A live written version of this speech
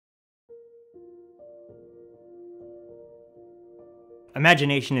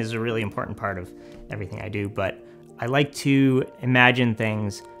Imagination is a really important part of everything I do, but I like to imagine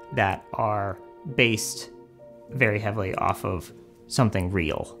things that are based very heavily off of something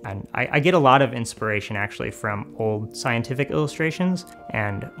real. And I get a lot of inspiration actually from old scientific illustrations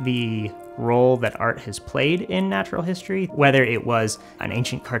and the role that art has played in natural history, whether it was an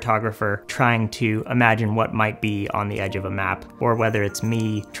ancient cartographer trying to imagine what might be on the edge of a map, or whether it's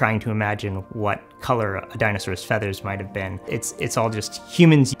me trying to imagine what color a dinosaur's feathers might have been. It's all just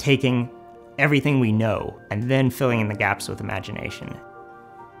humans taking everything we know and then filling in the gaps with imagination.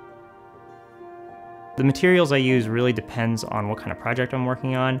 The materials I use really depends on what kind of project I'm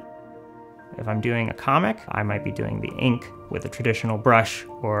working on. If I'm doing a comic, I might be doing the ink with a traditional brush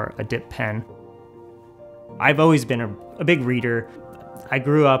or a dip pen. I've always been a big reader. I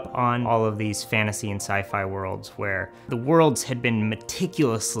grew up on all of these fantasy and sci-fi worlds where the worlds had been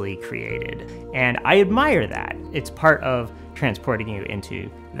meticulously created, and I admire that. It's part of transporting you into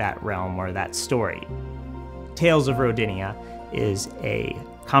that realm or that story. Tales of Rodinia is a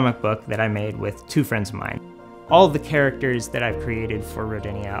comic book that I made with two friends of mine. All of the characters that I've created for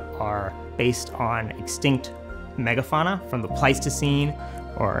Rodinia are based on extinct megafauna from the Pleistocene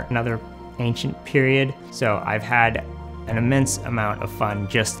or another ancient period. So I've had an immense amount of fun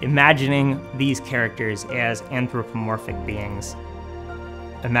just imagining these characters as anthropomorphic beings,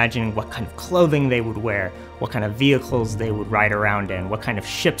 imagining what kind of clothing they would wear, what kind of vehicles they would ride around in, what kind of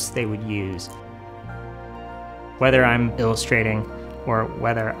ships they would use. Whether I'm illustrating or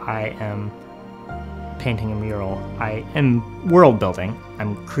whether I am painting a mural, I am world building.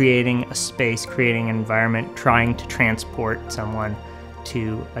 I'm creating a space, creating an environment, trying to transport someone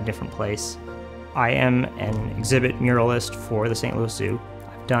to a different place. I am an exhibit muralist for the St. Louis Zoo.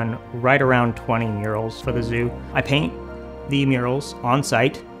 I've done right around 20 murals for the zoo. I paint the murals on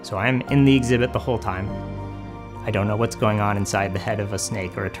site, so I'm in the exhibit the whole time. I don't know what's going on inside the head of a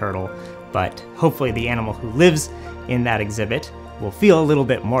snake or a turtle, but hopefully the animal who lives in that exhibit will feel a little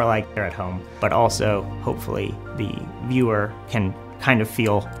bit more like they're at home, but also hopefully the viewer can kind of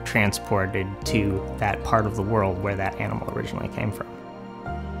feel transported to that part of the world where that animal originally came from.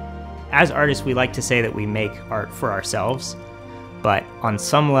 As artists, we like to say that we make art for ourselves, but on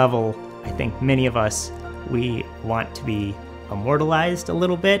some level, I think many of us, we want to be immortalized a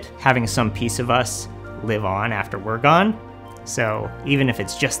little bit, having some piece of us live on after we're gone. So even if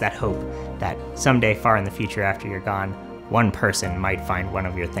it's just that hope that someday far in the future after you're gone, one person might find one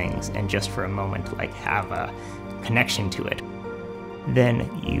of your things and just for a moment like have a connection to it, then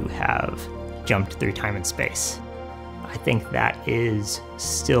you have jumped through time and space. I think that is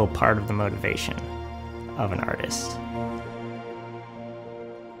still part of the motivation of an artist.